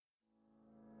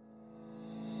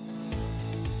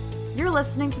You're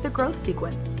listening to The Growth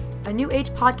Sequence, a new age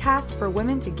podcast for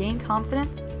women to gain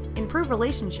confidence, improve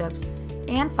relationships,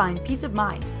 and find peace of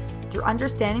mind through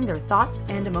understanding their thoughts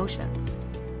and emotions.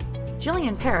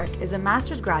 Jillian Perrick is a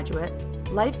master's graduate,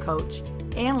 life coach,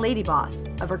 and lady boss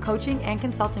of her coaching and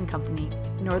consulting company,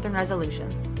 Northern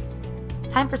Resolutions.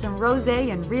 Time for some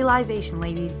rosé and realization,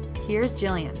 ladies. Here's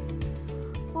Jillian.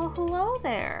 Well, hello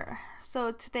there.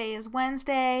 So today is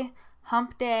Wednesday,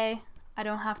 hump day. I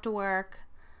don't have to work.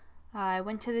 I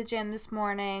went to the gym this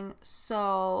morning,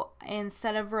 so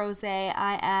instead of rosé,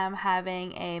 I am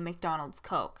having a McDonald's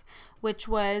Coke, which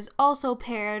was also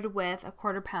paired with a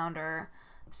quarter pounder.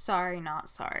 Sorry, not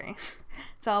sorry.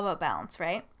 It's all about balance,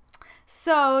 right?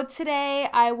 So today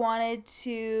I wanted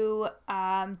to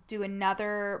do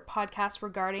another podcast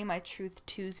regarding my Truth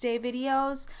Tuesday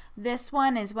videos. This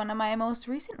one is one of my most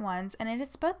recent ones, and it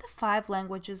is about the 5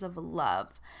 languages of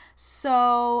love.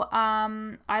 So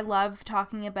I love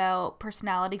talking about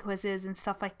personality quizzes and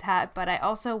stuff like that, but I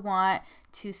also want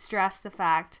to stress the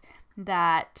fact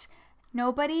that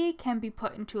nobody can be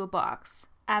put into a box.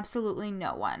 Absolutely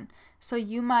no one. So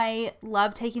you might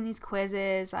love taking these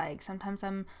quizzes. Like sometimes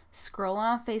I'm scrolling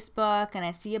on Facebook and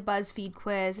I see a BuzzFeed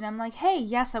quiz and I'm like, hey,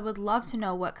 yes, I would love to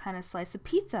know what kind of slice of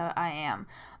pizza I am.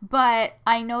 But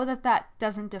I know that that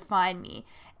doesn't define me.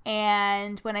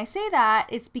 And when I say that,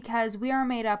 it's because we are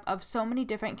made up of so many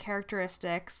different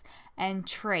characteristics and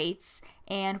traits,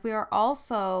 and we are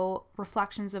also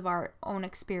reflections of our own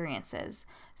experiences.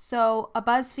 So a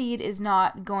BuzzFeed is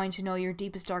not going to know your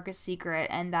deepest, darkest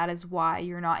secret, and that is why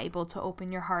you're not able to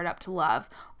open your heart up to love.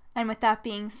 And with that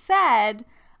being said,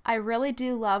 I really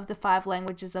do love the 5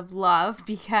 languages of love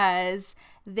because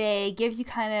they give you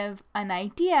kind of an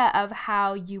idea of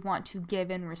how you want to give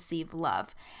and receive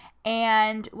love.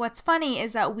 And what's funny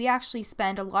is that we actually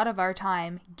spend a lot of our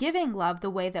time giving love the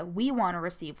way that we want to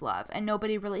receive love. And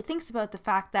nobody really thinks about the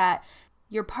fact that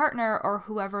your partner or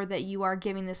whoever that you are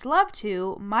giving this love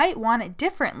to might want it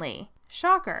differently.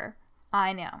 Shocker.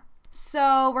 I know.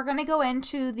 So we're going to go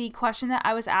into the question that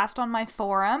I was asked on my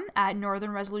forum at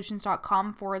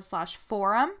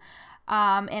northernresolutions.com/forum.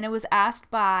 And it was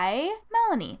asked by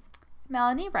Melanie.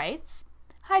 Melanie writes,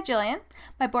 "Hi Jillian,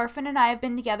 my boyfriend and I have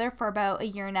been together for about a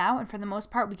year now, and for the most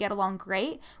part we get along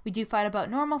great. We do fight about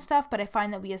normal stuff, but I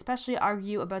find that we especially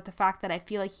argue about the fact that I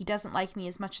feel like he doesn't like me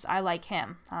as much as I like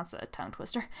him." That's a tongue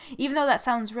twister. Even though that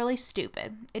sounds really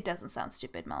stupid. It doesn't sound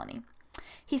stupid, Melanie.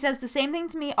 "He says the same thing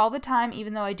to me all the time,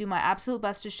 even though I do my absolute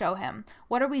best to show him.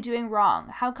 What are we doing wrong?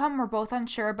 How come we're both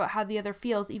unsure about how the other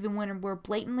feels even when we're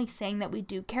blatantly saying that we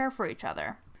do care for each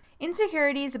other?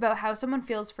 Insecurities about how someone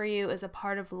feels for you is a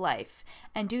part of life,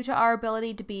 and due to our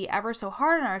ability to be ever so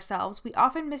hard on ourselves, we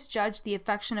often misjudge the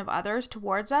affection of others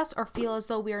towards us or feel as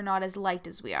though we are not as liked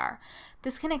as we are.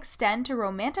 This can extend to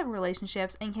romantic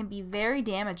relationships and can be very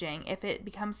damaging if it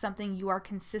becomes something you are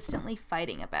consistently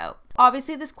fighting about."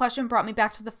 Obviously, this question brought me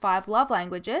back to the 5 love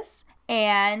languages.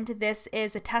 And this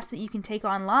is a test that you can take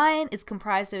online. It's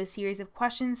comprised of a series of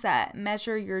questions that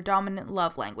measure your dominant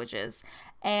love languages.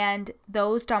 And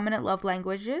those dominant love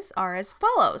languages are as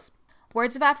follows: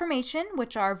 words of affirmation,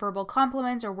 which are verbal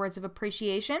compliments or words of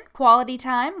appreciation; quality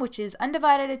time, which is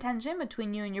undivided attention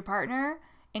between you and your partner,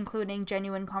 including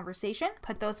genuine conversation.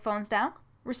 Put those phones down.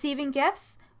 Receiving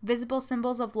gifts. Visible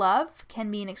symbols of love can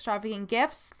mean extravagant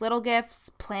gifts, little gifts,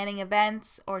 planning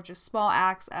events, or just small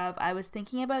acts of "I was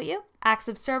thinking about you." Acts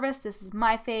of service, this is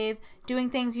my fave. Doing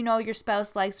things you know your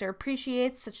spouse likes or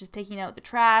appreciates, such as taking out the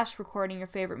trash, recording your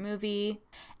favorite movie.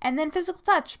 And then physical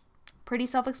touch, pretty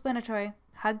self-explanatory.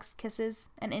 Hugs,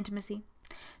 kisses, and intimacy.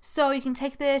 So you can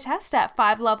take the test at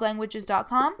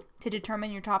 5lovelanguages.com to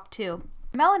determine your top 2.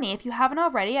 Melanie, if you haven't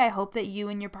already, I hope that you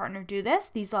and your partner do this.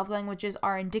 These love languages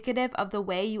are indicative of the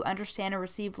way you understand and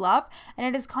receive love, and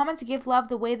it is common to give love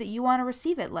the way that you want to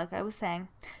receive it, like I was saying.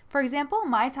 For example,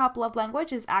 my top love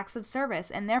language is acts of service,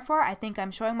 and therefore I think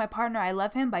I'm showing my partner I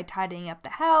love him by tidying up the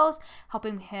house,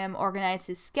 helping him organize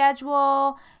his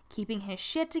schedule, keeping his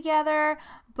shit together.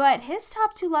 But his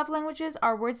top 2 love languages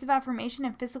are words of affirmation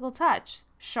and physical touch.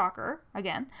 Shocker,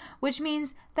 again. Which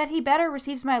means that he better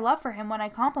receives my love for him when I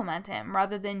compliment him,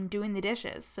 rather than doing the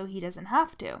dishes, so he doesn't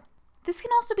have to. This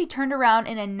can also be turned around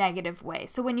in a negative way.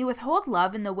 So when you withhold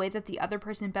love in the way that the other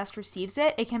person best receives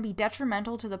it, it can be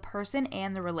detrimental to the person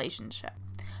and the relationship.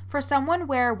 For someone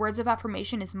where words of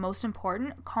affirmation is most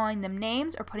important, calling them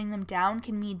names or putting them down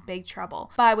can mean big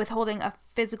trouble. By withholding a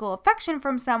physical affection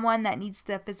from someone that needs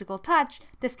the physical touch,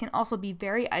 this can also be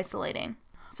very isolating.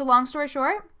 So long story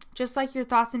short, just like your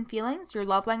thoughts and feelings, your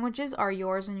love languages are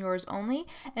yours and yours only,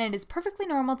 and it is perfectly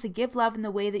normal to give love in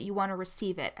the way that you want to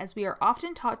receive it, as we are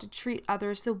often taught to treat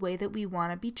others the way that we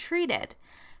want to be treated.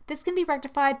 This can be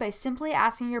rectified by simply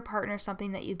asking your partner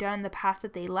something that you've done in the past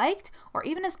that they liked, or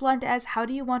even as blunt as, how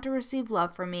do you want to receive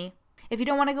love from me? If you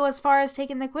don't want to go as far as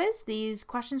taking the quiz, these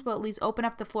questions will at least open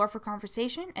up the floor for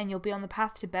conversation, and you'll be on the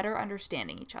path to better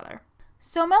understanding each other.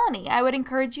 So Melanie, I would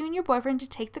encourage you and your boyfriend to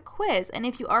take the quiz, and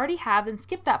if you already have, then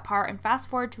skip that part and fast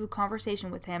forward to a conversation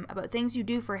with him about things you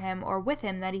do for him or with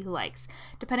him that he likes.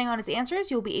 Depending on his answers,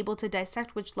 you'll be able to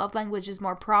dissect which love language is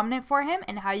more prominent for him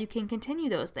and how you can continue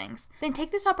those things. Then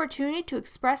take this opportunity to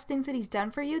express things that he's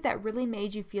done for you that really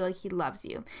made you feel like he loves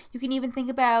you. You can even think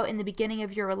about in the beginning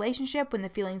of your relationship when the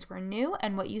feelings were new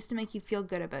and what used to make you feel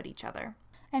good about each other.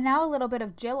 And now a little bit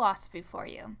of Jillosophy for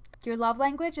you. Your love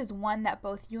language is one that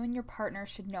both you and your partner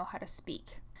should know how to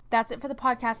speak. That's it for the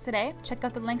podcast today. Check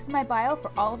out the links in my bio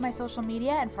for all of my social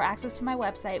media and for access to my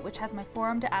website, which has my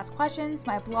forum to ask questions,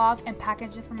 my blog, and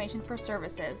package information for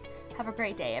services. Have a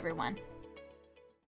great day, everyone.